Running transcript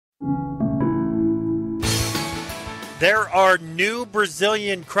There are new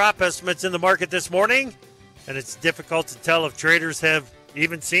Brazilian crop estimates in the market this morning, and it's difficult to tell if traders have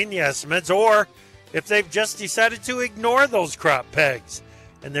even seen the estimates or if they've just decided to ignore those crop pegs.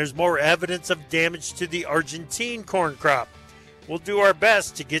 And there's more evidence of damage to the Argentine corn crop. We'll do our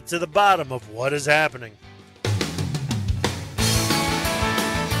best to get to the bottom of what is happening.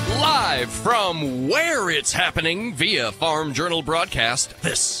 Live from where it's happening via Farm Journal broadcast,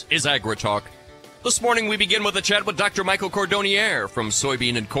 this is AgriTalk. This morning we begin with a chat with Dr. Michael Cordonnier from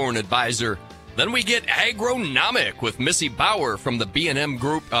Soybean and Corn Advisor. Then we get Agronomic with Missy Bauer from the B&M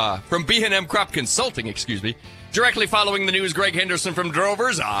Group, from B&M Crop Consulting, Directly following the news, Greg Henderson from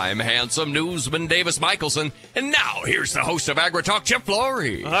Drovers. I'm handsome newsman Davis Michelson. And now, here's the host of AgriTalk, Chip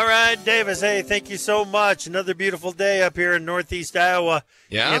Flory. All right, Davis. Hey, thank you so much. Another beautiful day up here in Northeast Iowa.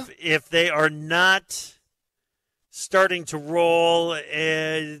 Yeah? If they are not starting to roll,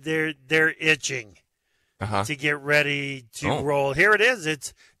 they're itching to get ready to roll. Here it is.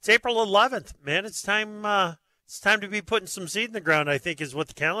 It's April 11th, man. It's time to be putting some seed in the ground, I think is what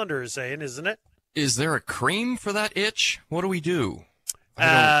the calendar is saying, isn't it? Is there a cream for that itch? What do we do?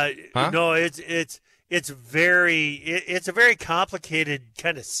 No, it's a very complicated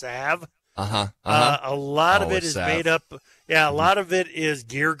kind of salve. A lot of it is made up. Yeah, a lot of it is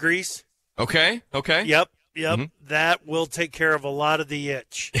gear grease. Okay. Yep. Mm-hmm. That will take care of a lot of the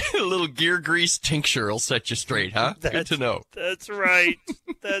itch. A little gear grease tincture will set you straight, huh? Good to know. That's right.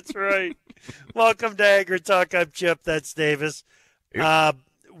 That's right. Welcome to AgriTalk. I'm Chip. That's Davis.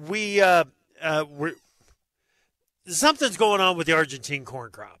 Something's going on with the Argentine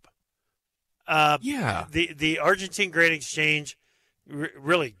corn crop. The Argentine grain exchange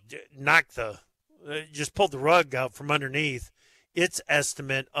really just pulled the rug out from underneath its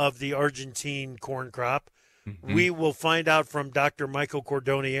estimate of the Argentine corn crop. Mm-hmm. We will find out from Dr. Michael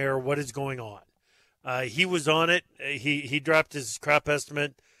Cordonnier what is going on. He was on it. He dropped his crop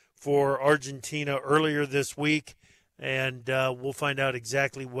estimate for Argentina earlier this week, and we'll find out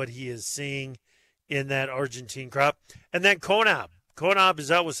exactly what he is seeing in that Argentine crop. And then CONAB. CONAB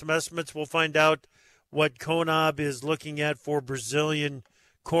is out with some estimates. We'll find out what CONAB is looking at for Brazilian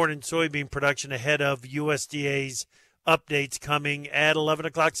corn and soybean production ahead of USDA's updates coming at 11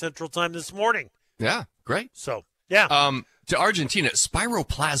 o'clock Central Time this morning. Yeah, great. So, yeah. To Argentina,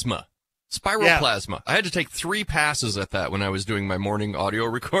 spiroplasma. Yeah. I had to take 3 passes at that when I was doing my morning audio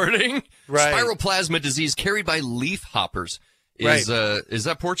recording. Right. Spiroplasma disease carried by leaf hoppers. Is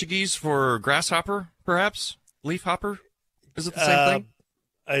that Portuguese for grasshopper, perhaps? Leaf hopper? Is it the same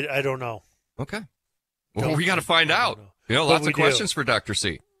thing? I don't know. Okay. Well, we got to find out. Lots of questions for Dr.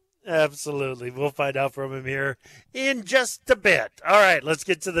 C. Absolutely. We'll find out from him here in just a bit. All right, let's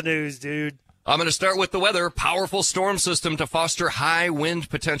get to the news, dude. I'm going to start with the weather. Powerful storm system to foster high wind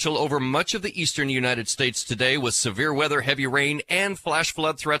potential over much of the eastern United States today with severe weather, heavy rain, and flash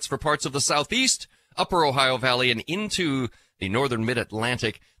flood threats for parts of the southeast, upper Ohio Valley, and into the northern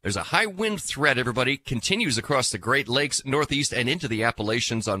mid-Atlantic. There's a high wind threat, everybody, continues across the Great Lakes, Northeast, and into the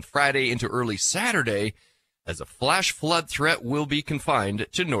Appalachians on Friday into early Saturday, as a flash flood threat will be confined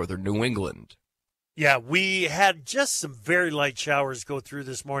to northern New England. Yeah, we had just some very light showers go through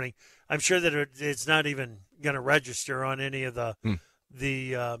this morning. I'm sure that it's not even going to register on any of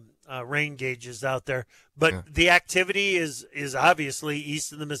the rain gauges out there. But the activity is obviously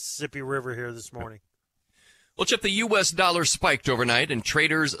east of the Mississippi River here this morning. Well, Chip, the U.S. dollar spiked overnight, and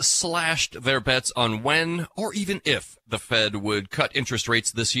traders slashed their bets on when or even if the Fed would cut interest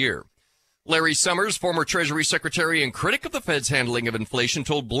rates this year. Larry Summers, former Treasury Secretary and critic of the Fed's handling of inflation,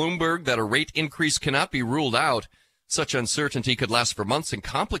 told Bloomberg that a rate increase cannot be ruled out. Such uncertainty could last for months and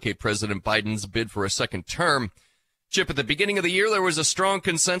complicate President Biden's bid for a second term. Chip, at the beginning of the year, there was a strong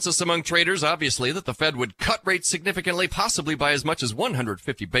consensus among traders, obviously, that the Fed would cut rates significantly, possibly by as much as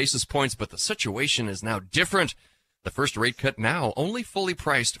 150 basis points, but the situation is now different. The first rate cut now only fully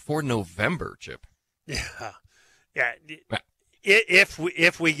priced for November, Chip. Yeah. If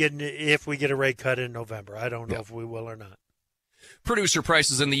we get a rate cut in November, I don't know if we will or not. Producer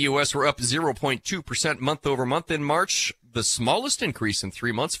prices in the U.S. were up 0.2% month over month in March, the smallest increase in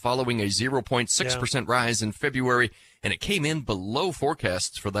 3 months following a 0.6% rise in February, and it came in below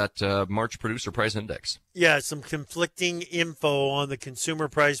forecasts for that March producer price index. Yeah, some conflicting info on the consumer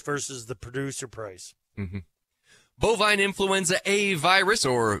price versus the producer price. Mm-hmm. Bovine influenza A virus,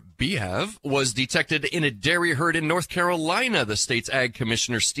 or BAV, was detected in a dairy herd in North Carolina, the state's ag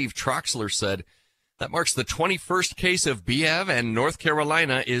commissioner Steve Troxler said. That marks the 21st case of BAV, and North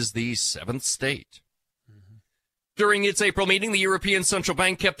Carolina is the 7th state. Mm-hmm. During its April meeting, the European Central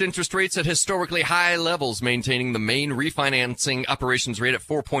Bank kept interest rates at historically high levels, maintaining the main refinancing operations rate at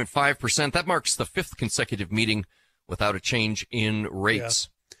 4.5%. That marks the 5th consecutive meeting without a change in rates.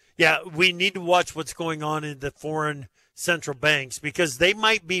 Yeah, we need to watch what's going on in the foreign central banks because they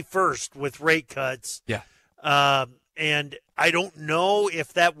might be first with rate cuts. Yeah. And I don't know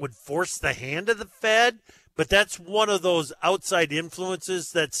if that would force the hand of the Fed, but that's one of those outside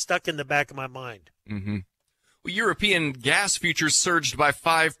influences that's stuck in the back of my mind. Mm-hmm. Well, European gas futures surged by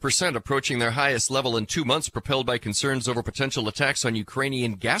 5%, approaching their highest level in 2 months, propelled by concerns over potential attacks on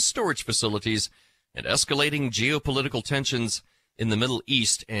Ukrainian gas storage facilities and escalating geopolitical tensions in the Middle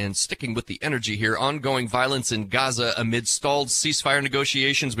East. And sticking with the energy here, ongoing violence in Gaza amid stalled ceasefire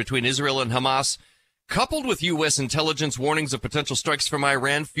negotiations between Israel and Hamas, coupled with U.S. intelligence warnings of potential strikes from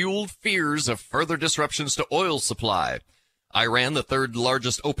Iran, fueled fears of further disruptions to oil supply. Iran, the third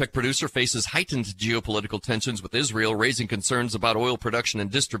largest OPEC producer, faces heightened geopolitical tensions with Israel, raising concerns about oil production and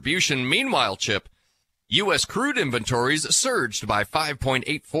distribution. Meanwhile, Chip, U.S. crude inventories surged by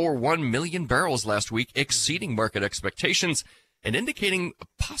 5.841 million barrels last week, exceeding market expectations and indicating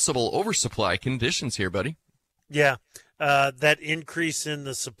possible oversupply conditions here, buddy. Yeah, that increase in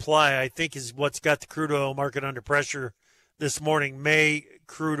the supply, I think, is what's got the crude oil market under pressure this morning. May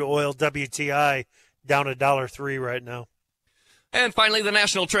crude oil WTI down $1.03 right now. And finally, the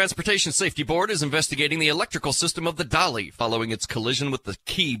National Transportation Safety Board is investigating the electrical system of the Dolly following its collision with the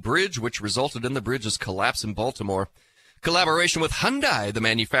Key Bridge, which resulted in the bridge's collapse in Baltimore. Collaboration with Hyundai, the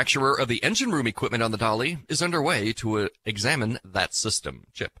manufacturer of the engine room equipment on the Dolly, is underway to examine that system.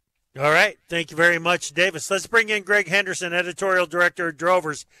 Chip. All right. Thank you very much, Davis. Let's bring in Greg Henderson, editorial director at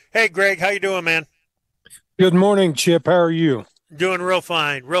Drovers. Hey, Greg, how you doing, man? Good morning, Chip. How are you? Doing real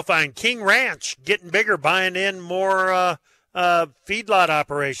fine, real fine. King Ranch getting bigger, buying in more feedlot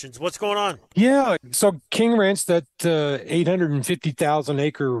operations. What's going on? Yeah, so King Ranch, that 850,000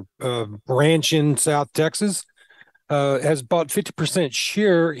 acre ranch in South Texas, has bought 50%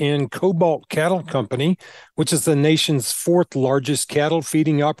 share in Cobalt Cattle Company, which is the nation's fourth largest cattle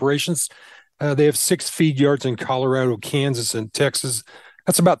feeding operations. They have 6 feed yards in Colorado, Kansas, and Texas.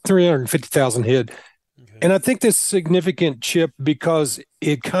 That's about 350,000 head. Okay. And I think this is significant, Chip, because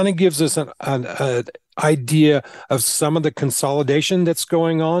it kind of gives us an idea of some of the consolidation that's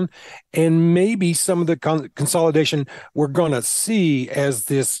going on, and maybe some of the consolidation we're going to see as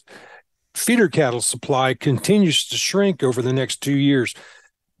this feeder cattle supply continues to shrink over the next 2 years.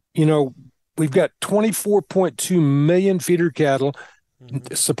 You know, we've got 24.2 million feeder cattle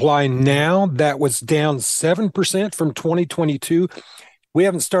supply now. That was down 7% from 2022. We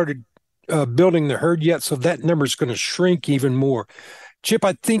haven't started building the herd yet, so that number is going to shrink even more. Chip,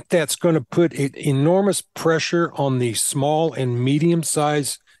 I think that's going to put enormous pressure on the small and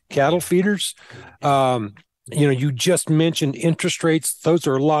medium-sized cattle feeders. You just mentioned interest rates. Those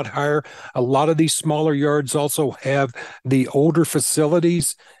are a lot higher. A lot of these smaller yards also have the older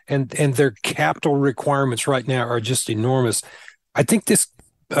facilities, and their capital requirements right now are just enormous. I think this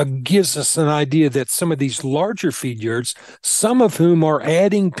gives us an idea that some of these larger feed yards, some of whom are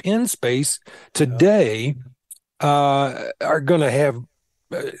adding pen space today, are going to have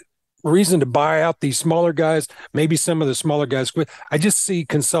reason to buy out these smaller guys. Maybe some of the smaller guys quit. I just see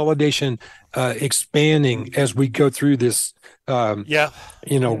consolidation expanding as we go through this period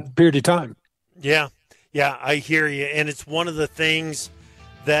of time. Yeah, I hear you. And it's one of the things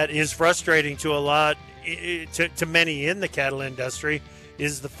that is frustrating to a lot, to many in the cattle industry,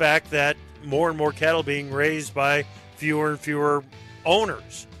 is the fact that more and more cattle being raised by fewer and fewer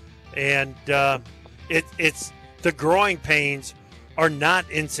owners. And it's the growing pains are not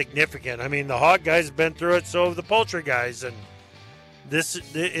insignificant. I mean, the hog guys have been through it, so have the poultry guys, and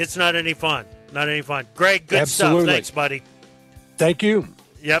it's not any fun. Not any fun. Greg, good Absolutely. stuff. Thanks, buddy. Thank you.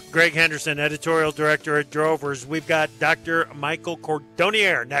 Yep, Greg Henderson, editorial director at Drovers. We've got Dr. Michael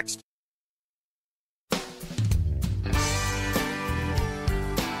Cordonnier next.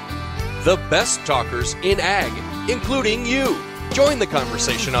 The best talkers in ag, including you. Join the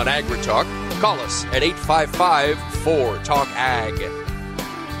conversation on AgriTalk. Call us at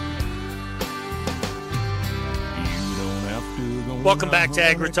 855-4TALK-AG. Welcome back to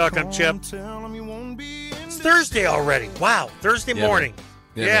AgriTalk. I'm Chip. It's Thursday already. Wow, Thursday morning.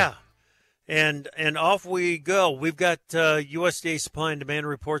 Yeah. And off we go. We've got USDA supply and demand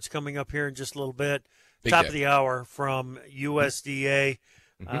reports coming up here in just a little bit. Top of the hour from USDA.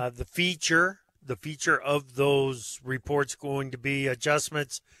 The feature of those reports going to be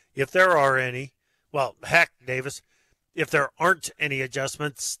adjustments, if there are any. Well, heck, Davis, if there aren't any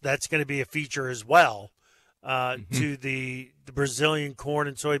adjustments, that's going to be a feature as well to the Brazilian corn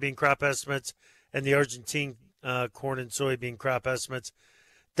and soybean crop estimates and the Argentine corn and soybean crop estimates.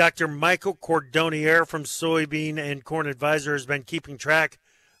 Dr. Michael Cordonnier from Soybean and Corn Advisor has been keeping track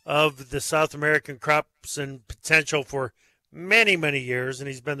of the South American crops and potential for many, many years, and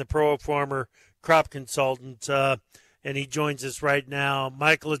he's been the pro farmer crop consultant, and he joins us right now.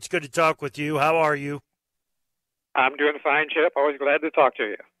 Michael, it's good to talk with you. How are you? I'm doing fine, Chip. Always glad to talk to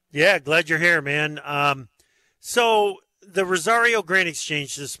you. Yeah, glad you're here, man. So the Rosario Grain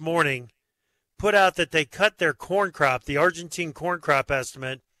Exchange this morning put out that they cut their corn crop, the Argentine corn crop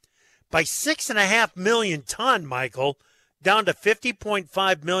estimate, by 6.5 million ton, Michael, down to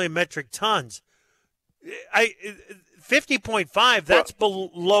 50.5 million metric tons. 50.5, that's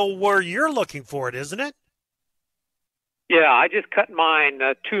below where you're looking for it, isn't it? Yeah, I just cut mine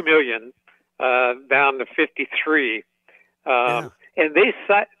 2 million down to 53. And they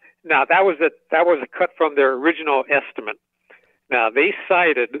now that was a cut from their original estimate. Now they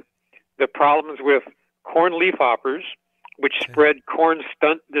cited the problems with corn leafhoppers, which spread corn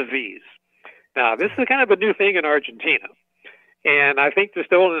stunt disease. Now this is kind of a new thing in Argentina, and I think they're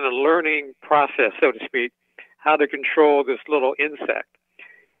still in a learning process, so to speak, how to control this little insect.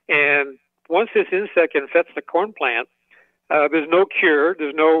 And once this insect infects the corn plant, there's no cure,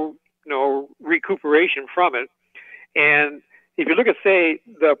 there's no recuperation from it. And if you look at, say,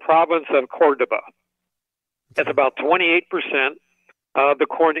 the province of Cordoba, that's about 28% of the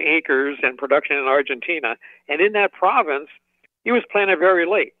corn acres and production in Argentina. And in that province, it was planted very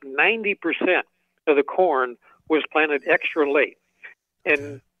late. 90% of the corn was planted extra late.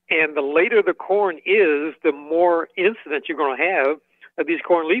 And the later the corn is, the more incidents you're going to have of these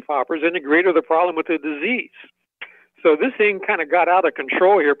corn leafhoppers, and the greater the problem with the disease. So this thing kind of got out of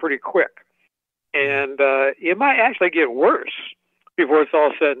control here pretty quick. And it might actually get worse before it's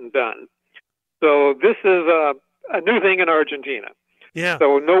all said and done. So this is a new thing in Argentina. Yeah.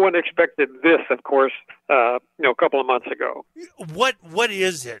 So no one expected this, of course, a couple of months ago. What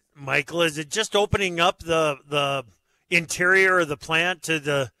is it, Michael? Is it just opening up the interior of the plant to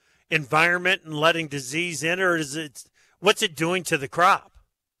the environment and letting disease in, or what's it doing to the crop?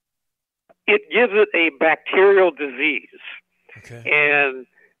 It gives it a bacterial disease. Okay. And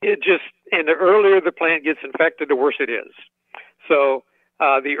the earlier the plant gets infected, the worse it is. So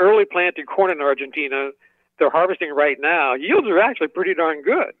the early planted corn in Argentina, they're harvesting right now. Yields are actually pretty darn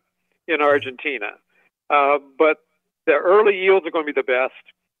good in Argentina. But the early yields are going to be the best.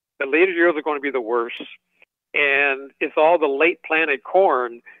 The later yields are going to be the worst. And it's all the late planted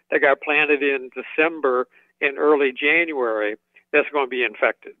corn that got planted in December and early January that's going to be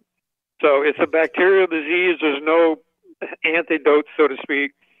infected. So it's a bacterial disease. There's no antidote, so to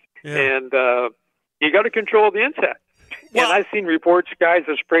speak. Yeah. And you got to control the insect. Well, and I've seen reports, guys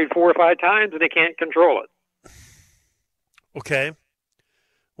have sprayed 4 or 5 times and they can't control it. Okay.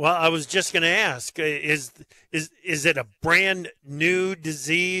 Well, I was just going to ask, is it a brand new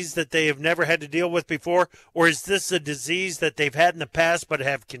disease that they have never had to deal with before, or is this a disease that they've had in the past but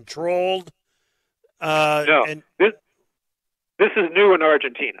have controlled? No, this is new in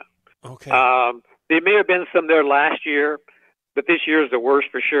Argentina. Okay. There may have been some there last year, but this year is the worst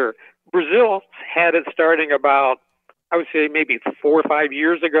for sure. Brazil had it starting about, I would say, maybe 4 or 5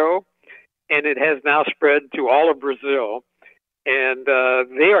 years ago, and it has now spread to all of Brazil. And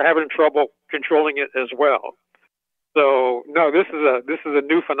they are having trouble controlling it as well. So no, this is a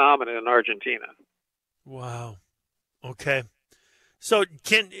new phenomenon in Argentina. Wow. Okay. So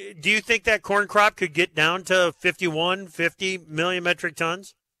do you think that corn crop could get down to 50 million metric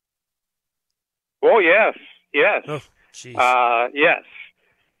tons? Oh yes. Oh, geez. Yes,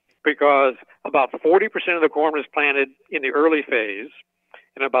 because about 40% of the corn was planted in the early phase,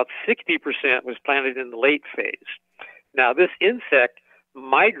 and about 60% was planted in the late phase. Now, this insect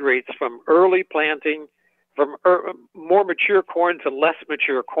migrates from early planting, from more mature corn to less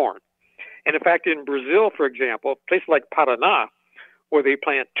mature corn. And in fact, in Brazil, for example, a place like Paraná, where they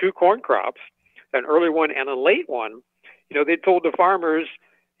plant 2 corn crops, an early one and a late one, they told the farmers,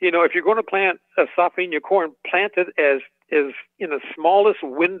 if you're going to plant a safrinha corn, plant it as in the smallest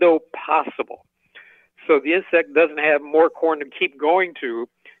window possible. So the insect doesn't have more corn to keep going to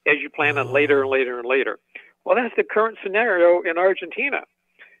as you plant it later and later and later. Well, that's the current scenario in Argentina.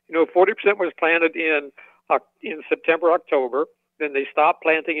 40% was planted in September, October. Then they stopped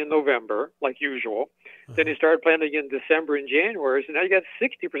planting in November, like usual. Then they started planting in December and January. So now you got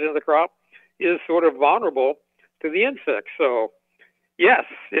 60% of the crop is sort of vulnerable to the insects. So, yes,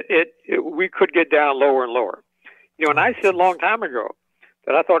 we could get down lower and lower. And I said a long time ago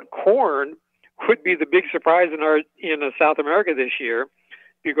that I thought corn would be the big surprise in South America this year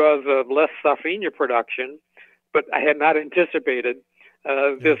because of less safrinha production. But I had not anticipated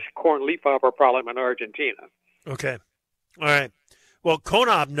this corn leafhopper problem in Argentina. Okay. All right. Well,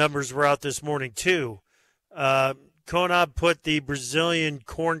 CONOB numbers were out this morning, too. CONAB put the Brazilian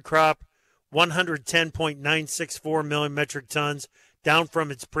corn crop 110.964 million metric tons, down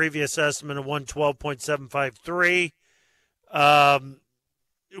from its previous estimate of 112.753.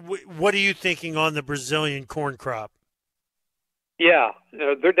 What are you thinking on the Brazilian corn crop? Yeah,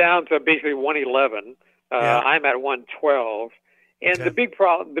 they're down to basically 111. I'm at 112. And Okay. the big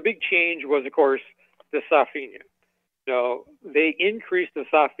problem, the big change was, of course, the safrinha. So they increased the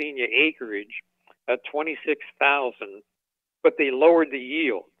safrinha acreage at 26,000, but they lowered the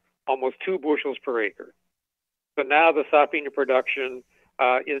yield, almost 2 bushels per acre. So now the safrinha production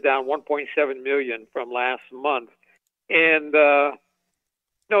is down 1.7 million from last month. And the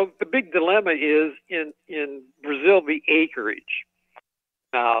big dilemma is in Brazil, the acreage.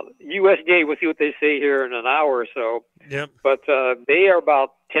 Now, USDA, we'll see what they say here in an hour or so. Yep. But they are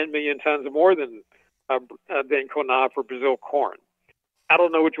about 10 million tons more than CONAB for Brazil corn. I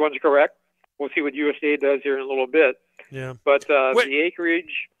don't know which one's correct. We'll see what USDA does here in a little bit. Yeah. But the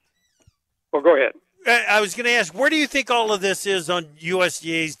acreage. Well, go ahead. I was going to ask, where do you think all of this is on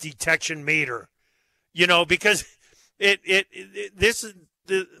USDA's detection meter? Because this is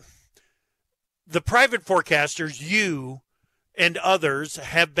the private forecasters, you and others,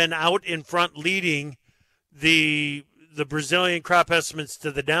 have been out in front leading the Brazilian crop estimates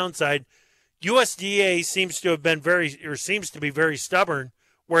to the downside. USDA seems to be very stubborn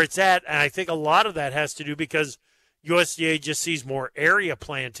where it's at, and I think a lot of that has to do because USDA just sees more area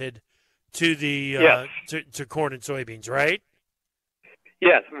planted to the to corn and soybeans, right?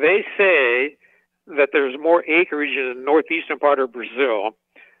 Yes, they say that there's more acreage in the northeastern part of Brazil,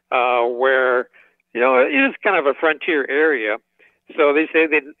 where it is kind of a frontier area. So they say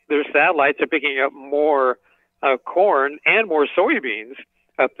that their satellites are picking up more corn and more soybeans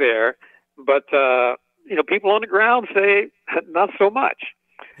up there, but people on the ground say not so much.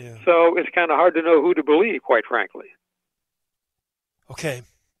 Yeah. So it's kind of hard to know who to believe, quite frankly. Okay.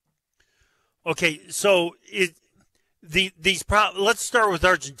 So let's start with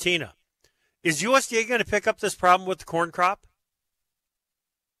Argentina. Is USDA going to pick up this problem with the corn crop?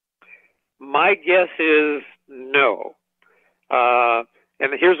 My guess is no.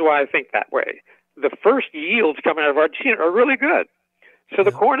 And here's why I think that way. The first yields coming out of Argentina are really good. So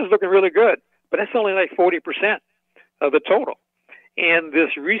the corn is looking really good, but that's only like 40% of the total. And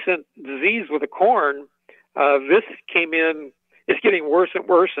this recent disease with the corn, this came in, it's getting worse and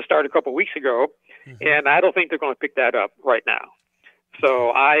worse. It started a couple of weeks ago, and I don't think they're going to pick that up right now.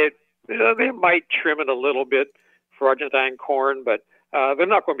 So they might trim it a little bit for Argentine corn, but they're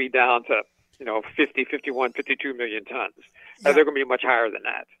not going to be down to 50, 51, 52 million tons. Yeah. They're going to be much higher than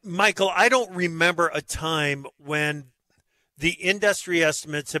that. Michael, I don't remember a time when the industry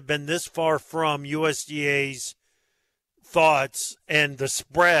estimates have been this far from USDA's thoughts and the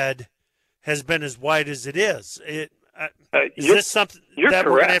spread has been as wide as it is. Is this something that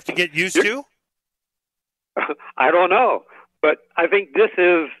we're going to have to get used to? I don't know, but I think this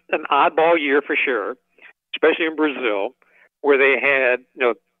is an oddball year for sure, especially in Brazil, where they had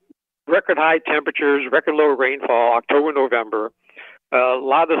record high temperatures, record low rainfall, October, November. A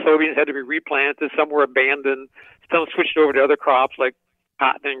lot of the soybeans had to be replanted. Some were abandoned. Some switched over to other crops like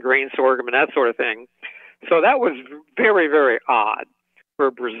cotton and grain sorghum and that sort of thing. So that was very, very odd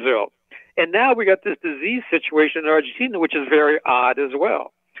for Brazil. And now we got this disease situation in Argentina, which is very odd as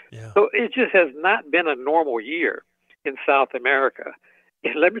well. Yeah. So it just has not been a normal year in South America.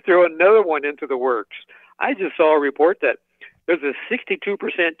 And let me throw another one into the works. I just saw a report that there's a 62%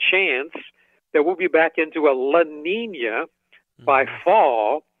 chance that we'll be back into a La Nina by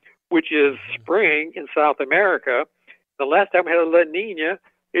fall, which is spring in South America. The last time we had a La Nina,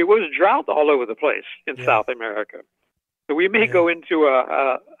 it was drought all over the place in South America. So we may go into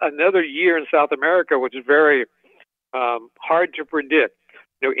another year in South America, which is very hard to predict,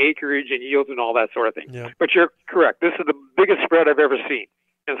 acreage and yields and all that sort of thing. Yeah. But you're correct. This is the biggest spread I've ever seen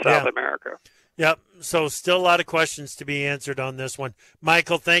in South America. Yep. So still a lot of questions to be answered on this one.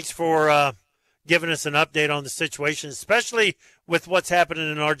 Michael, thanks for giving us an update on the situation, especially with what's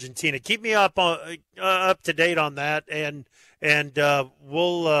happening in Argentina. Keep me up to date on that, and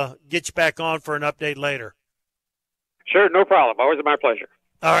we'll get you back on for an update later. Sure, no problem. Always my pleasure.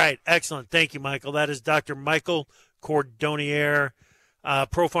 All right, excellent. Thank you, Michael. That is Dr. Michael Cordonnier,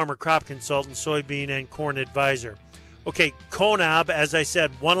 Pro Farmer Crop Consultant, Soybean and Corn Advisor. Okay, CONAB, as I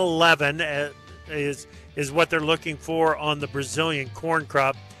said, 111 is what they're looking for on the Brazilian corn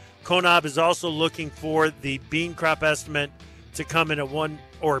crop. CONAB is also looking for the bean crop estimate to come in at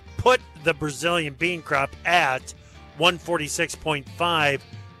put the Brazilian bean crop at 146.5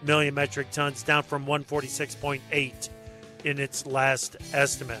 million metric tons, down from 146.8 in its last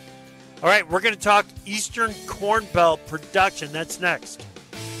estimate. All right, we're going to talk Eastern Corn Belt production. That's next.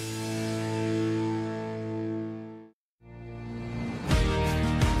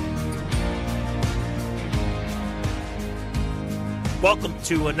 Welcome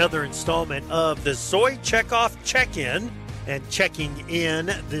to another installment of the Soy Checkoff Check-in. And checking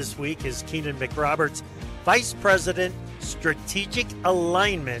in this week is Keenan McRoberts, Vice President, Strategic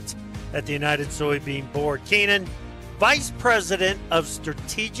Alignment at the United Soybean Board. Keenan, Vice President of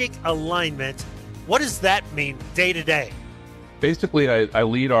Strategic Alignment, what does that mean day to day? Basically, I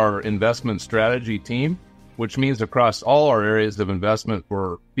lead our investment strategy team, which means across all our areas of investment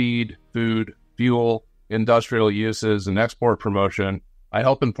for feed, food, fuel, industrial uses, and export promotion, I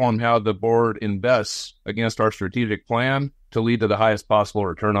help inform how the board invests against our strategic plan to lead to the highest possible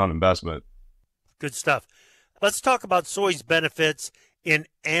return on investment. Good stuff. Let's talk about soy's benefits in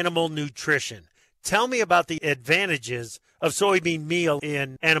animal nutrition. Tell me about the advantages of soybean meal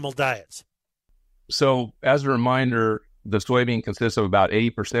in animal diets. So, as a reminder, the soybean consists of about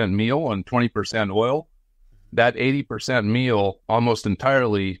 80% meal and 20% oil. That 80% meal almost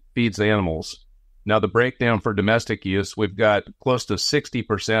entirely feeds animals. Now, the breakdown for domestic use, we've got close to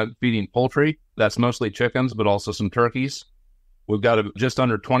 60% feeding poultry. That's mostly chickens, but also some turkeys. We've got just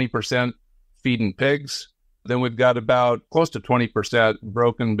under 20% feeding pigs. Then we've got about close to 20%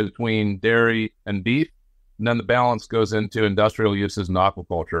 broken between dairy and beef. And then the balance goes into industrial uses and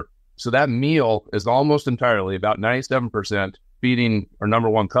aquaculture. So that meal is almost entirely, about 97%, feeding our number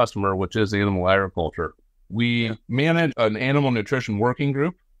one customer, which is animal agriculture. We manage an animal nutrition working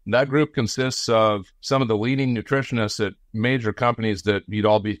group. That group consists of some of the leading nutritionists at major companies that you'd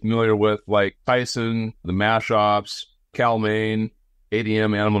all be familiar with, like Tyson, the Mash Ops, Cal-Maine,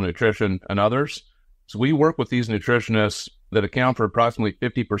 ADM Animal Nutrition, and others. So we work with these nutritionists that account for approximately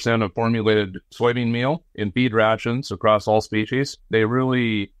 50% of formulated soybean meal in feed rations across all species. They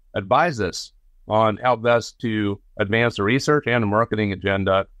really advise us on how best to advance the research and the marketing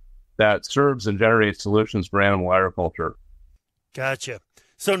agenda that serves and generates solutions for animal agriculture. Gotcha.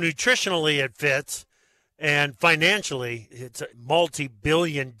 So nutritionally it fits, and financially it's a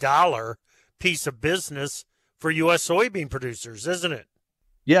multi-billion-dollar piece of business for U.S. soybean producers, isn't it?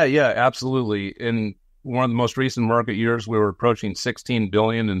 Yeah, absolutely. In one of the most recent market years, we were approaching $16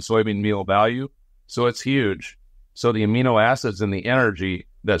 billion in soybean meal value, so it's huge. So the amino acids and the energy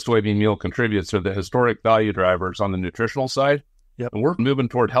that soybean meal contributes are the historic value drivers on the nutritional side. Yep. And we're moving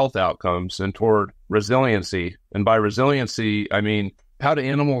toward health outcomes and toward resiliency. And by resiliency, I mean, how do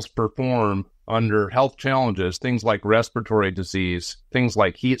animals perform under health challenges, things like respiratory disease, things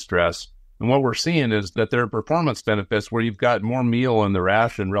like heat stress? And what we're seeing is that there are performance benefits where you've got more meal in the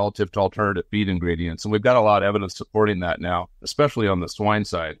ration relative to alternative feed ingredients. And we've got a lot of evidence supporting that now, especially on the swine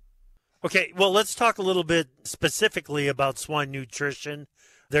side. Okay, well, let's talk a little bit specifically about swine nutrition.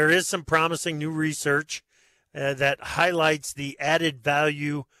 There is some promising new research that highlights the added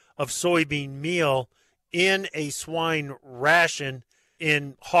value of soybean meal in a swine ration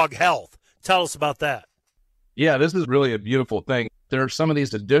in hog health. Tell us about that. Yeah, this is really a beautiful thing. There are some of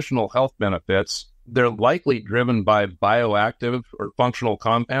these additional health benefits. They're likely driven by bioactive or functional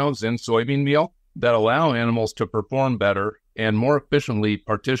compounds in soybean meal that allow animals to perform better and more efficiently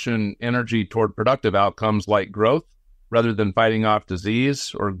partition energy toward productive outcomes like growth, rather than fighting off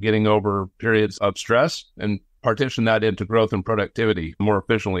disease or getting over periods of stress, and partition that into growth and productivity more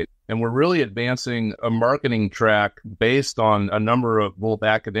efficiently. And we're really advancing a marketing track based on a number of both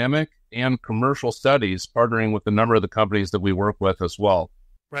academic and commercial studies, partnering with a number of the companies that we work with as well.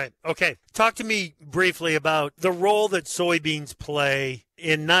 Right. Okay. Talk to me briefly about the role that soybeans play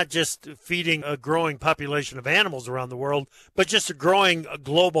in not just feeding a growing population of animals around the world, but just a growing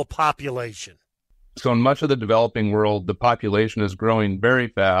global population. So in much of the developing world, the population is growing very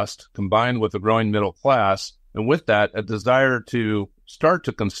fast, combined with a growing middle class, and with that, a desire to start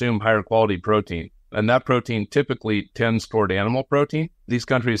to consume higher quality protein. And that protein typically tends toward animal protein. These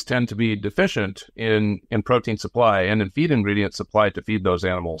countries tend to be deficient in protein supply and in feed ingredient supply to feed those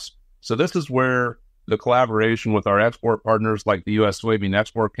animals. So this is where the collaboration with our export partners like the U.S. Soybean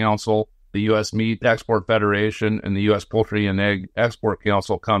Export Council, the U.S. Meat Export Federation, and the U.S. Poultry and Egg Export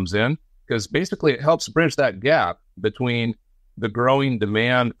Council comes in, because basically it helps bridge that gap between the growing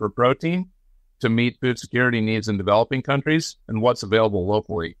demand for protein to meet food security needs in developing countries and what's available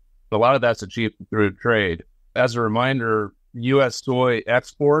locally. A lot of that's achieved through trade. As a reminder, U.S. soy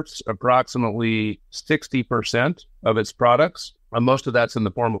exports approximately 60% of its products. Most of that's in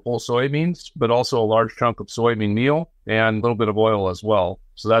the form of whole soybeans, but also a large chunk of soybean meal and a little bit of oil as well.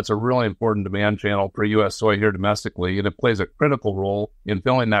 So that's a really important demand channel for U.S. soy here domestically, and it plays a critical role in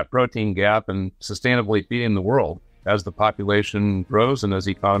filling that protein gap and sustainably feeding the world. as the population grows and as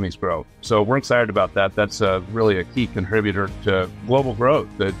economies grow. So we're excited about that. That's really a key contributor to global growth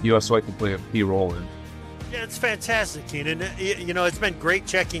that U.S. soy can play a key role in. Yeah, it's fantastic, Keenan. You know, it's been great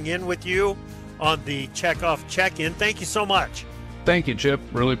checking in with you on the Checkoff Check-in. Thank you so much. Thank you, Chip.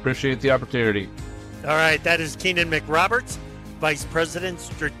 Really appreciate the opportunity. All right, that is Keenan McRoberts, Vice President,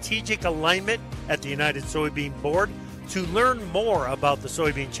 Strategic Alignment at the United Soybean Board. To learn more about the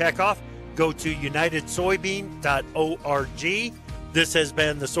soybean checkoff, go to unitedsoybean.org. This has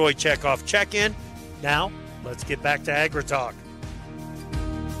been the Soy Checkoff Check-in. Now, let's get back to AgriTalk.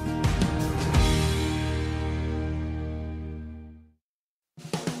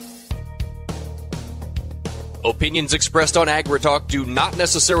 Opinions expressed on AgriTalk do not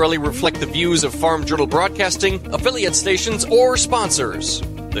necessarily reflect the views of Farm Journal Broadcasting, affiliate stations, or sponsors.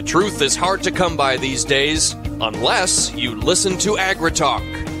 The truth is hard to come by these days, unless you listen to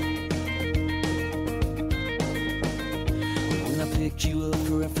AgriTalk.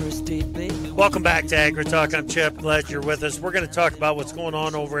 Welcome back to AgriTalk. I'm Chip. Glad you're with us. We're going to talk about what's going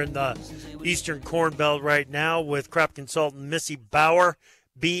on over in the Eastern Corn Belt right now with crop consultant Missy Bauer,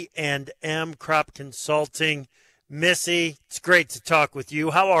 B&M Crop Consulting. Missy, it's great to talk with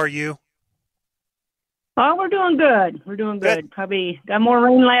you. How are you? Oh, we're doing good. We're doing good. Probably got more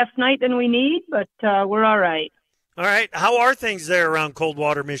rain last night than we need, but we're all right. All right. How are things there around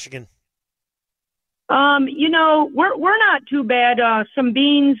Coldwater, Michigan? You know, we're not too bad. Some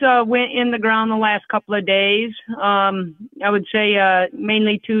beans went in the ground the last couple of days. I would say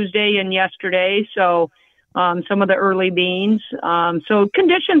mainly Tuesday and yesterday. So some of the early beans. So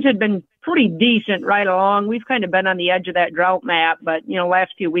conditions had been pretty decent right along. We've kind of been on the edge of that drought map, but you know,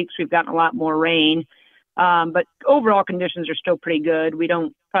 last few weeks we've gotten a lot more rain. But overall conditions are still pretty good. We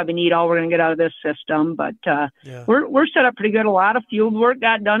don't probably need all we're going to get out of this system, but we're set up pretty good. A lot of field work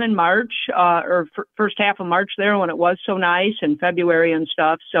got done in March, first half of March there when it was so nice, and February and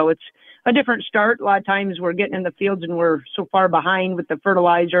stuff. So it's a different start. A lot of times we're getting in the fields and we're so far behind with the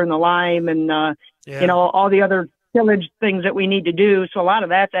fertilizer and the lime and, you know, all the other tillage things that we need to do. So a lot of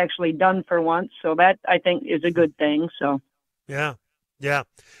that's actually done for once. So that I think is a good thing. So. Yeah.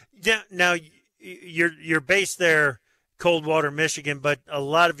 Now you're based there, Coldwater, Michigan, but a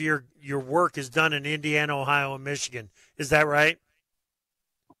lot of your work is done in Indiana, Ohio, and Michigan. Is that right?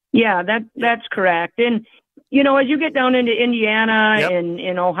 Yeah, that's correct. And, you know, as you get down into Indiana and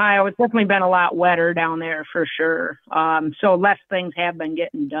in Ohio, it's definitely been a lot wetter down there for sure. So less things have been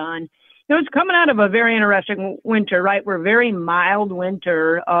getting done. You know, it's coming out of a very interesting winter, right? We're very mild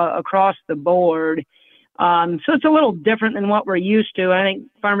winter across the board. So it's a little different than what we're used to. I think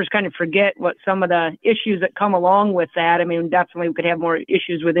farmers kind of forget what some of the issues that come along with that. I mean, definitely we could have more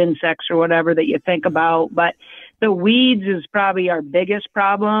issues with insects or whatever that you think about, but the weeds is probably our biggest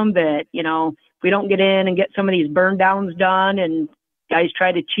problem that, you know, if we don't get in and get some of these burn downs done and guys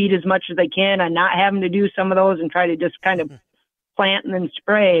try to cheat as much as they can on not having to do some of those and try to just kind of plant and then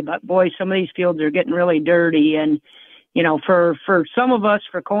spray. But boy, some of these fields are getting really dirty. And, you know, for some of us,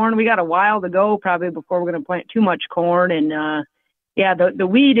 for corn, we got a while to go probably before we're going to plant too much corn. And, the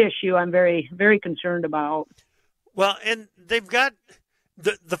weed issue I'm very, very concerned about. Well, and they've got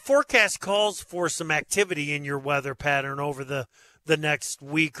the forecast calls for some activity in your weather pattern over the next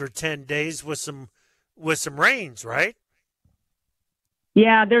week or 10 days with some rains, right?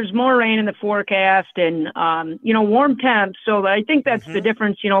 Yeah, there's more rain in the forecast and, you know, warm temps. So I think that's the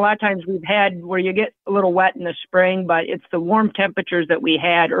difference. You know, a lot of times we've had where you get a little wet in the spring, but it's the warm temperatures that we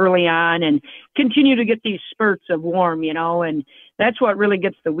had early on and continue to get these spurts of warm, you know, and that's what really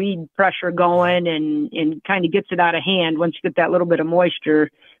gets the weed pressure going and kind of gets it out of hand. Once you get that little bit of moisture,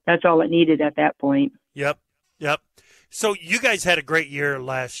 that's all it needed at that point. Yep. So you guys had a great year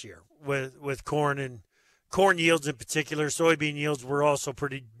last year with corn and corn yields in particular. Soybean yields were also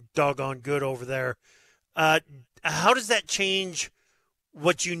pretty doggone good over there. How does that change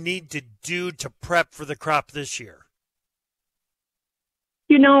what you need to do to prep for the crop this year?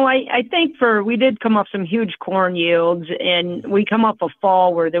 You know, I think we did come off some huge corn yields, and we come off a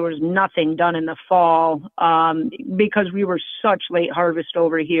fall where there was nothing done in the fall because we were such late harvest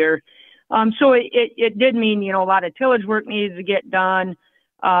over here. So it did mean, you know, a lot of tillage work needed to get done.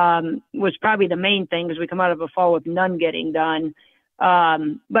 Was probably the main thing because we come out of a fall with none getting done.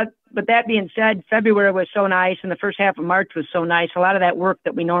 But that being said, February was so nice and the first half of March was so nice. A lot of that work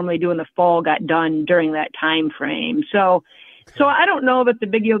that we normally do in the fall got done during that time frame. So I don't know that the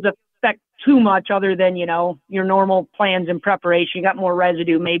big yields affect too much other than, you know, your normal plans and preparation. You got more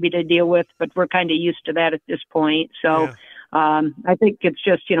residue maybe to deal with, but we're kind of used to that at this point. So I think it's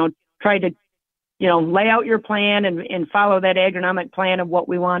just, you know, try to, you know, lay out your plan and follow that agronomic plan of what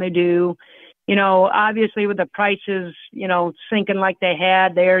we want to do. Obviously with the prices, sinking like they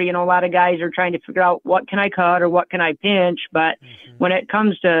had there, a lot of guys are trying to figure out what can I cut or what can I pinch. But when it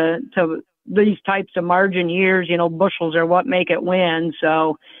comes to these types of margin years, bushels are what make it win.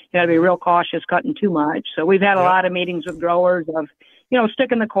 So you got to be real cautious cutting too much. So we've had a lot of meetings with growers of,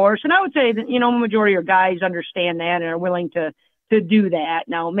 sticking the course. And I would say that, majority of guys understand that and are willing to do that.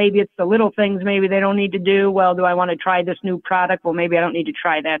 Now, maybe it's the little things maybe they don't need to do. Well, do I want to try this new product? Well, maybe I don't need to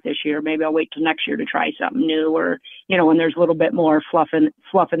try that this year. Maybe I'll wait till next year to try something new, or, when there's a little bit more fluff in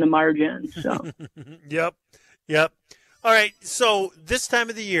the margins. So. Yep. All right. So this time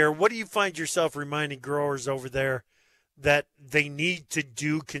of the year, what do you find yourself reminding growers over there that they need to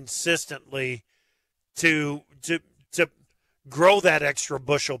do consistently to grow that extra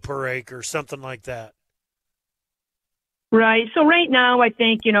bushel per acre, something like that? Right. So right now, I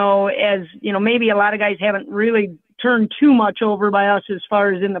think, as, maybe a lot of guys haven't really turned too much over by us as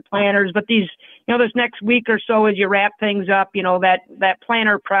far as in the planters, but these, this next week or so as you wrap things up, that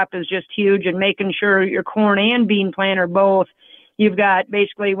planter prep is just huge, and making sure your corn and bean planter both, you've got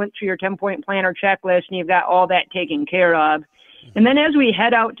basically went through your 10-point planter checklist and you've got all that taken care of. And then as we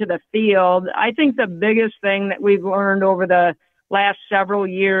head out to the field, I think the biggest thing that we've learned over the last several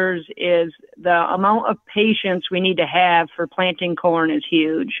years is the amount of patience we need to have for planting corn is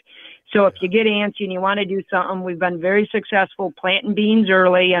huge. So if you get antsy and you want to do something, we've been very successful planting beans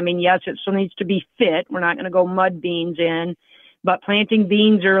early. I mean, yes, it still needs to be fit. We're not going to go mud beans in, but planting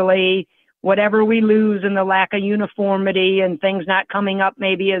beans early, whatever we lose in the lack of uniformity and things not coming up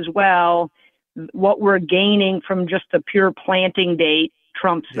maybe as well, what we're gaining from just the pure planting date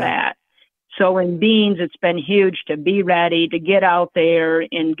trumps that. So in beans, it's been huge to be ready, to get out there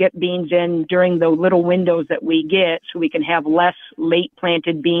and get beans in during the little windows that we get so we can have less late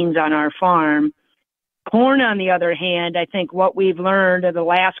planted beans on our farm. Corn, on the other hand, I think what we've learned in the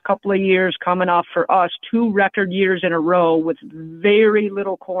last couple of years, coming off for us 2 record years in a row with very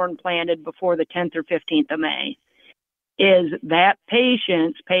little corn planted before the 10th or 15th of May, is that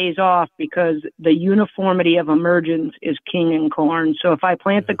patience pays off, because the uniformity of emergence is king in corn. So if I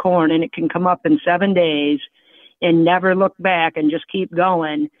plant the corn and it can come up in 7 days and never look back and just keep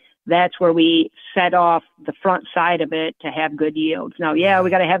going, that's where we set off the front side of it to have good yields. Now, we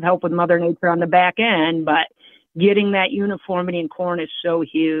got to have help with Mother Nature on the back end, but getting that uniformity in corn is so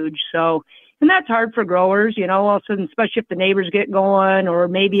huge. So, and that's hard for growers, all of a sudden, especially if the neighbors get going, or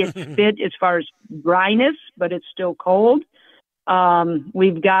maybe it's fit as far as dryness, but it's still cold.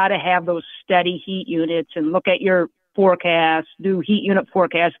 We've got to have those steady heat units and look at your forecast, do heat unit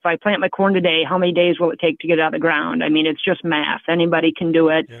forecast. If I plant my corn today, how many days will it take to get it out of the ground? I mean, it's just math. Anybody can do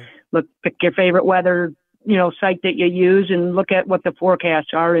it. Yeah. Look, pick your favorite weather, site that you use and look at what the forecasts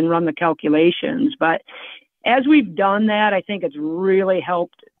are and run the calculations. But as we've done that, I think it's really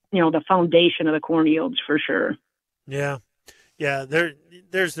helped, the foundation of the corn yields for sure. Yeah.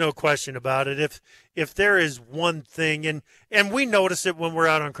 There's no question about it. If there is one thing, and we notice it when we're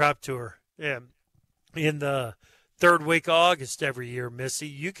out on crop tour, in the 3rd week of August every year, Missy,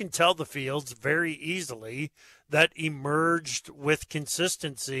 you can tell the fields very easily that emerged with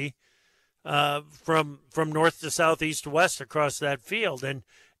consistency from north to south, east to west across that field,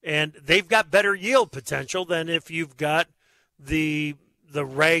 and they've got better yield potential than if you've got the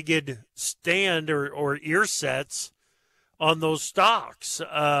ragged stand or ear sets on those stalks.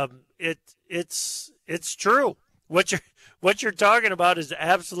 It's true. What you're talking about is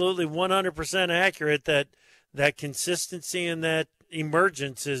absolutely 100% accurate. That consistency and that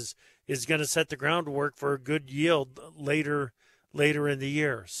emergence is going to set the groundwork for a good yield later in the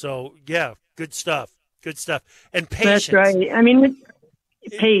year. So good stuff. And patience. That's right. I mean,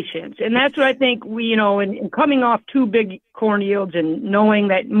 patience. And that's what I think we, in coming off 2 big corn yields and knowing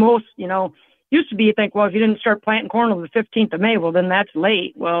that most, used to be, you think, well, if you didn't start planting corn on the 15th of May, well, then that's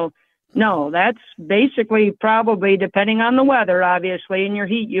late. Well, no, that's basically probably, depending on the weather, obviously, in your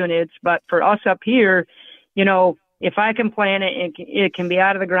heat units. But for us up here, if I can plant it, it can be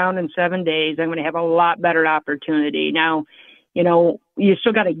out of the ground in 7 days, I'm going to have a lot better opportunity. Now, you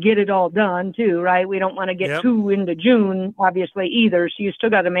still got to get it all done too, right? We don't want to get too into June, obviously, either. So you still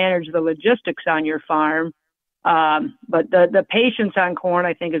got to manage the logistics on your farm. But the patience on corn,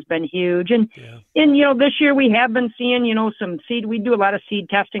 I think, has been huge. And this year we have been seeing, some seed. We do a lot of seed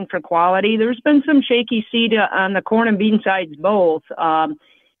testing for quality. There's been some shaky seed on the corn and bean sides both.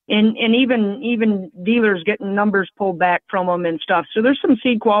 And even dealers getting numbers pulled back from them and stuff. So there's some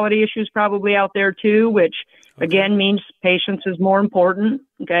seed quality issues probably out there too, which again means patience is more important.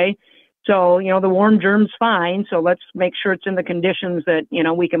 Okay. So, the warm germ's fine. So let's make sure it's in the conditions that,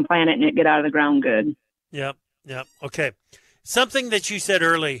 we can plant it and it get out of the ground good. Yep. Okay. Something that you said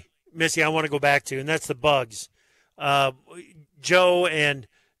early Missy, I want to go back to, and that's the bugs. Joe and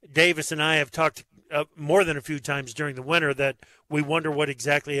Davis and I have talked more than a few times during the winter that we wonder what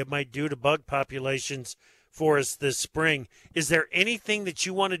exactly it might do to bug populations for us this spring. Is there anything that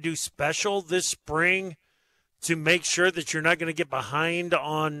you want to do special this spring to make sure that you're not going to get behind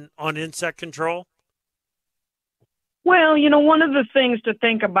on insect control? Well, one of the things to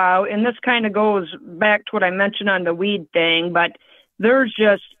think about, and this kind of goes back to what I mentioned on the weed thing, but there's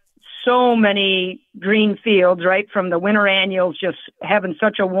just so many green fields, right, from the winter annuals just having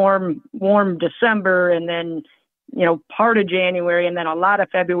such a warm December, and then, part of January, and then a lot of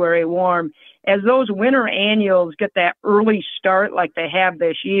February warm. As those winter annuals get that early start like they have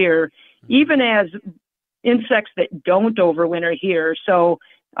this year, even as insects that don't overwinter here, so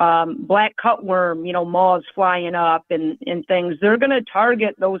black cutworm, moths flying up and things, they're going to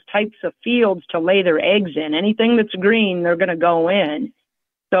target those types of fields to lay their eggs in. Anything that's green, they're going to go in.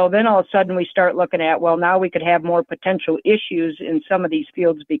 So then all of a sudden we start looking at, well, now we could have more potential issues in some of these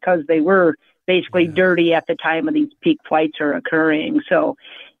fields because they were basically dirty at the time of these peak flights are occurring. So,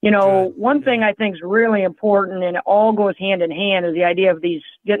 one thing I think is really important, and it all goes hand in hand, is the idea of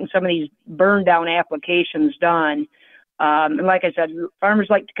getting some of these burn down applications done. And like I said, farmers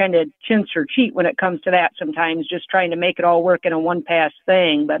like to kind of chintz or cheat when it comes to that sometimes, just trying to make it all work in a one-pass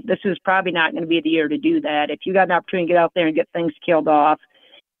thing. But this is probably not going to be the year to do that. If you got an opportunity to get out there and get things killed off,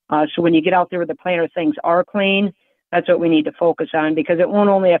 so when you get out there with the planter, things are clean, that's what we need to focus on, because it won't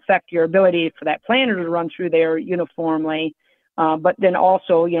only affect your ability for that planter to run through there uniformly, but then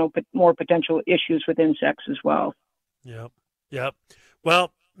also, more potential issues with insects as well. Yep.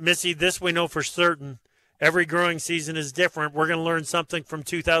 Well, Missy, this we know for certain. Every growing season is different. We're going to learn something from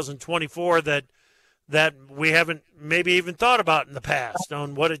 2024 that we haven't maybe even thought about in the past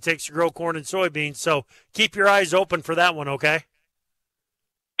on what it takes to grow corn and soybeans. So keep your eyes open for that one, okay?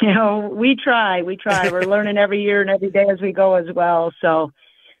 We try. We're learning every year and every day as we go as well. So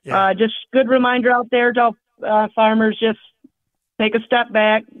just good reminder out there to farmers, just take a step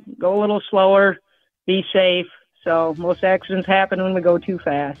back, go a little slower, be safe. So most accidents happen when we go too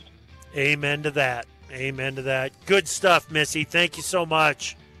fast. Amen to that. Good stuff, Missy. Thank you so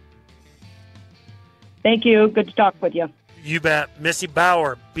much. Thank you. Good to talk with you. You bet. Missy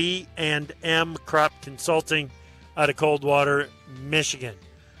Bauer, B&M Crop Consulting out of Coldwater, Michigan.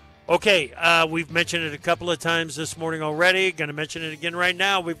 Okay, we've mentioned it a couple of times this morning already. Going to mention it again right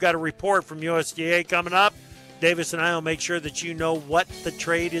now. We've got a report from USDA coming up. Davis and I will make sure that you know what the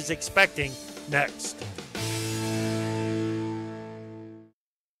trade is expecting next.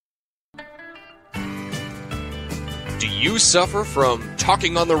 Do you suffer from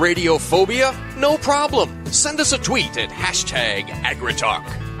talking on the radio phobia? No problem. Send us a tweet at #AgriTalk.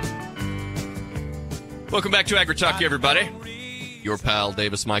 Welcome back to AgriTalk, everybody. Your pal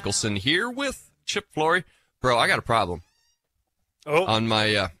Davis Michelson here with Chip Flory. Bro, I got a problem. On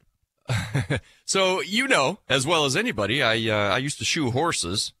my so as well as anybody, I used to shoe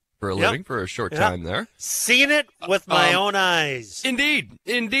horses for a living for a short time there. Seen it with my own eyes. Indeed.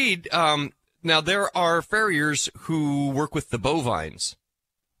 Now there are farriers who work with the bovines.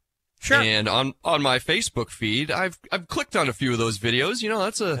 Sure. And on my Facebook feed, I've clicked on a few of those videos.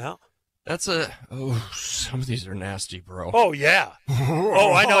 Some of these are nasty, bro. Oh, yeah.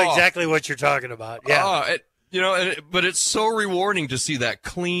 I know exactly what you're talking about. Yeah. But it's so rewarding to see that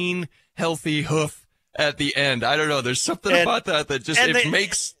clean, healthy hoof at the end. I don't know. There's something about that just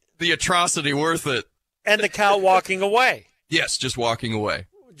makes the atrocity worth it. And the cow walking away. Yes, just walking away.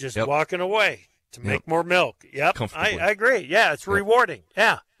 Walking away to make more milk. Yep. I agree. Yeah, it's rewarding.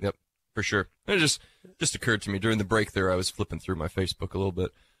 Yeah. Yep, for sure. It just occurred to me during the break there. I was flipping through my Facebook a little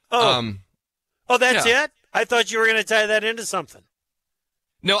bit. That's it? I thought you were going to tie that into something.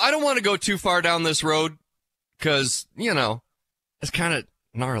 No, I don't want to go too far down this road because, it's kind of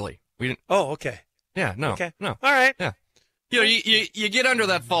gnarly. We didn't. Oh, okay. Yeah, no. Okay. No. All right. Yeah. You get under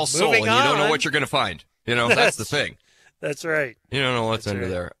that false soul and you don't know what you're going to find. That's the thing. That's right. You don't know what's under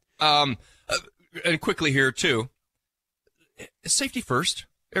there. And quickly here, too. Safety first,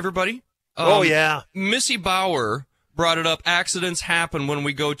 everybody. Missy Bauer brought it up. Accidents happen when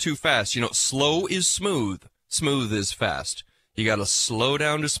we go too fast. Slow is smooth. Smooth is fast. You got to slow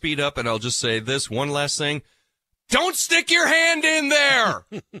down to speed up. And I'll just say this one last thing. Don't stick your hand in there.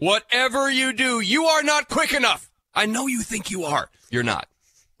 Whatever you do, you are not quick enough. I know you think you are. You're not.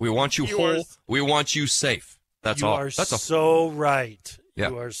 We want you whole. We want you safe. That's all. That's so right. Yeah.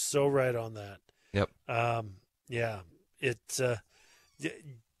 You are so right on that. Yep. It's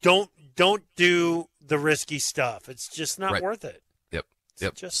don't do the risky stuff. It's just not worth it. Yep.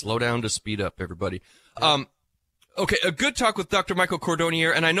 Just slow down to speed up, everybody. Okay, a good talk with Dr. Michael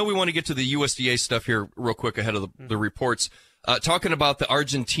Cordonnier, and I know we want to get to the USDA stuff here real quick ahead of the reports. Talking about the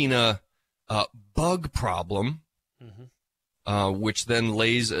Argentina bug problem, which then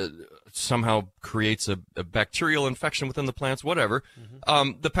somehow creates a bacterial infection within the plants, whatever.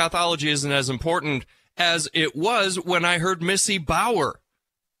 The pathology isn't as important as it was when I heard Missy Bauer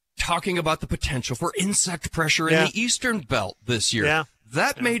talking about the potential for insect pressure in the eastern belt this year. Yeah.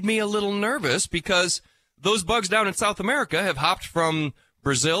 That made me a little nervous because those bugs down in South America have hopped from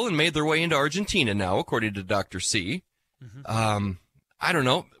Brazil and made their way into Argentina now, according to Dr. C. I don't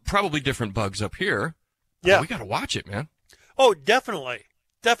know, probably different bugs up here. We got to watch it, man. Oh, definitely.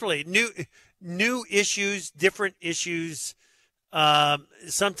 Definitely. New issues, different issues.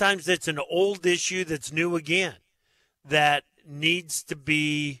 Sometimes it's an old issue that's new again that needs to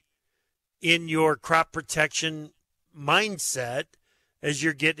be in your crop protection mindset as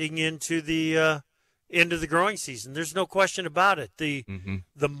you're getting into the growing season. There's no question about it.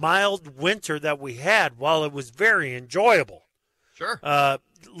 The mild winter that we had, while it was very enjoyable. Sure.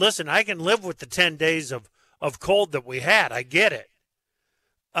 Listen, I can live with the 10 days of cold that we had. I get it.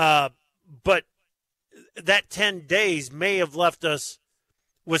 But that 10 days may have left us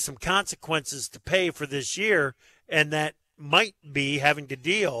with some consequences to pay for this year, and that might be having to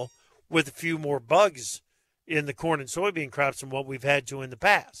deal with a few more bugs in the corn and soybean crops than what we've had to in the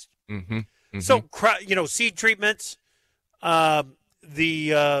past. So, seed treatments, and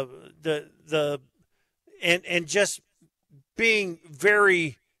just being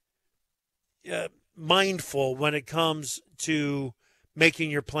very mindful when it comes to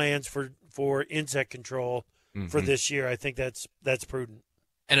making your plans for insect control for this year. I think that's prudent.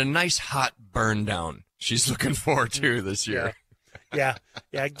 And a nice hot burn down she's looking forward to this year. Yeah.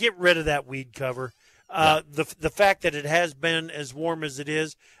 Get rid of that weed cover. The fact that it has been as warm as it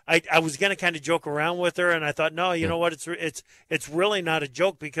is, I was going to kind of joke around with her, and I thought, no, you know what? It's really not a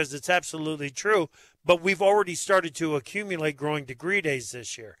joke because it's absolutely true. But we've already started to accumulate growing degree days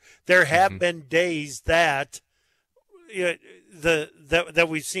this year. There have been days that that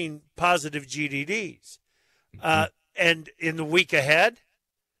we've seen positive GDDs, and in the week ahead,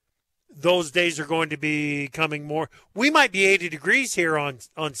 those days are going to be coming more. We might be 80 degrees here on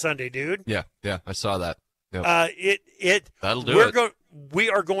Sunday, dude. Yeah, I saw that. Yep. That'll do it. We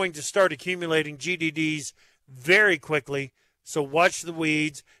are going to start accumulating GDDs very quickly. So watch the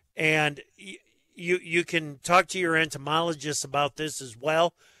weeds, and you can talk to your entomologists about this as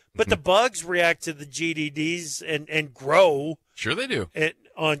well. But the bugs react to the GDDs and grow. Sure, they do.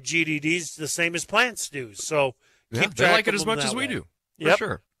 On GDDs the same as plants do. So keep track. They like it of as them much as we way. do. Yep. For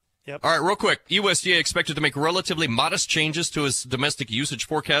sure. Yep. All right, real quick. USDA expected to make relatively modest changes to its domestic usage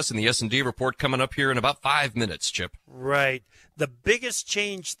forecast in the S&D report coming up here in about 5 minutes, Chip. Right. The biggest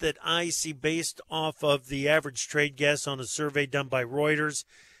change that I see based off of the average trade guess on a survey done by Reuters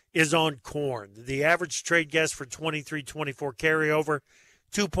is on corn. The average trade guess for 23-24 carryover,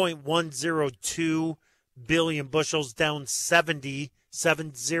 2.102 billion bushels, down 70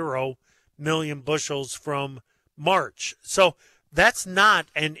 million bushels from March. So that's not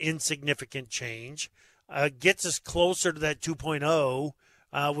an insignificant change. Gets us closer to that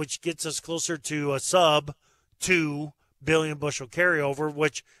 2.0, which gets us closer to a sub 2 billion bushel carryover,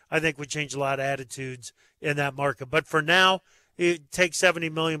 which I think would change a lot of attitudes in that market. But for now, it takes 70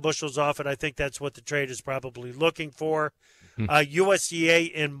 million bushels off it. I think that's what the trade is probably looking for.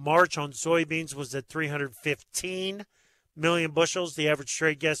 USDA in March on soybeans was at 315 million bushels. The average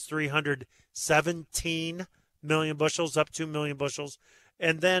trade guess 317 million bushels, up 2 million bushels.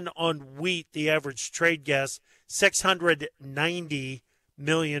 And then on wheat, the average trade guess 690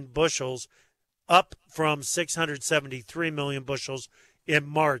 million bushels, up from 673 million bushels in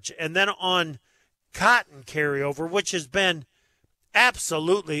March. And then on cotton carryover, which has been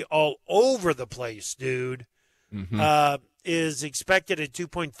absolutely all over the place, dude, is expected at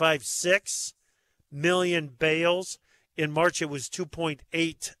 2.56 million bales. In March, it was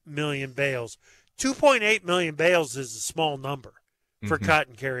 2.8 million bales. 2.8 million bales is a small number for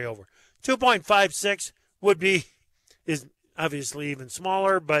cotton carryover. 2.56 is obviously even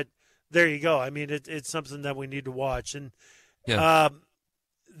smaller, but there you go. I mean, it's something that we need to watch. And then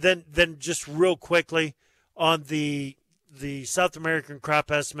just real quickly on the South American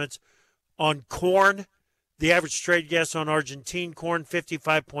crop estimates on corn, the average trade guess on Argentine corn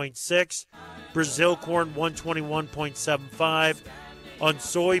 55.6, Brazil corn 121.75. On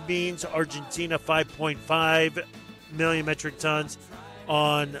soybeans, Argentina 5.5 million metric tons.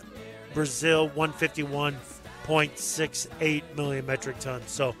 On Brazil, 151.68 million metric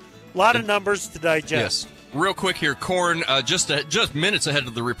tons. So a lot of numbers to digest. Yes. Real quick here, corn just minutes ahead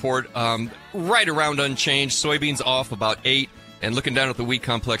of the report, right around unchanged. Soybeans off about 8, and looking down at the wheat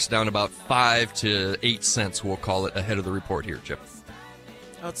complex, down about 5 to 8 cents. We'll call it ahead of the report here, Chip.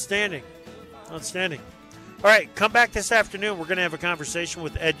 Outstanding. All right, come back this afternoon. We're going to have a conversation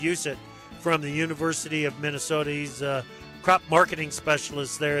with Ed Usett from the University of Minnesota. He's a crop marketing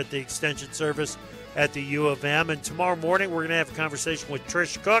specialist there at the Extension Service at the U of M. And tomorrow morning, we're going to have a conversation with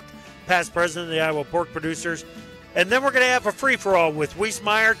Trish Cook, past president of the Iowa Pork Producers. And then we're going to have a free-for-all with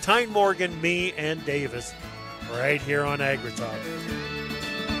Wiesmeyer, Tyne Morgan, me, and Davis right here on AgriTalk.